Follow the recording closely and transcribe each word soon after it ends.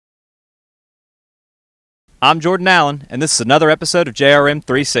I'm Jordan Allen, and this is another episode of JRM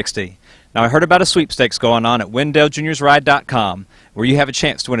 360. Now, I heard about a sweepstakes going on at WinDaleJunior'sRide.com, where you have a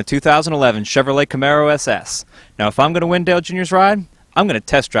chance to win a 2011 Chevrolet Camaro SS. Now, if I'm going to win Dale Jr.'s ride, I'm going to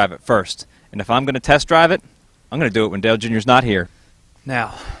test drive it first. And if I'm going to test drive it, I'm going to do it when Dale Jr.'s not here.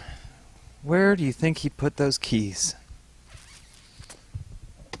 Now, where do you think he put those keys?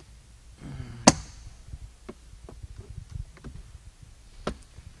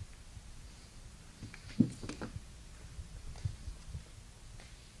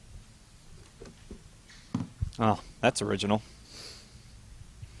 Oh, that's original.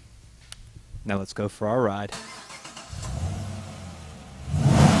 Now let's go for our ride.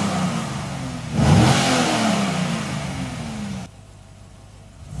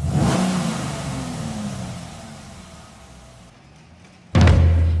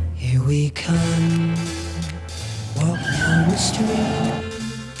 Here we come, walking down the street.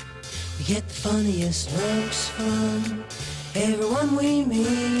 We get the funniest looks from everyone we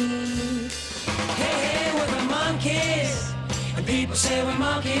meet. Hey, hey, we're the monkeys, and people say we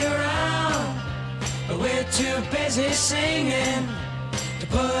monkey around, but we're too busy singing to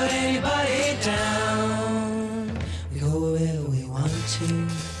put anybody down. We go wherever we want to,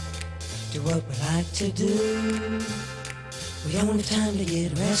 do what we like to do. We don't have time to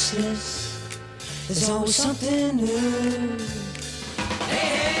get restless, there's always something new. Hey,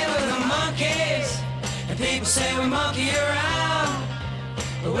 hey, we're the monkeys, and people say we monkey around,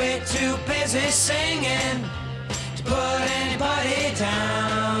 but we're too busy singing to put anybody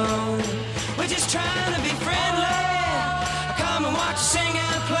down. We're just trying to be friendly, come and watch us sing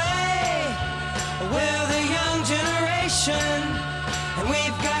and play. We're the young generation, and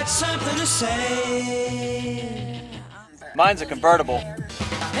we've got something to say. Mine's a convertible.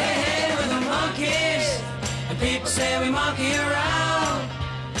 Hey, hey, we're the monkeys, and people say we monkey around,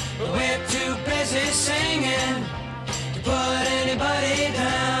 but we're too busy singing to put anybody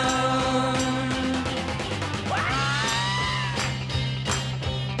down.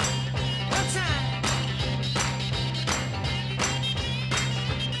 One time.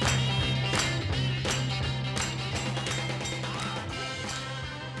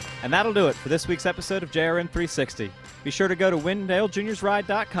 And that'll do it for this week's episode of JRM 360. Be sure to go to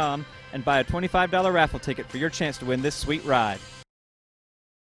WinDaleJunior'sRide.com and buy a $25 raffle ticket for your chance to win this sweet ride.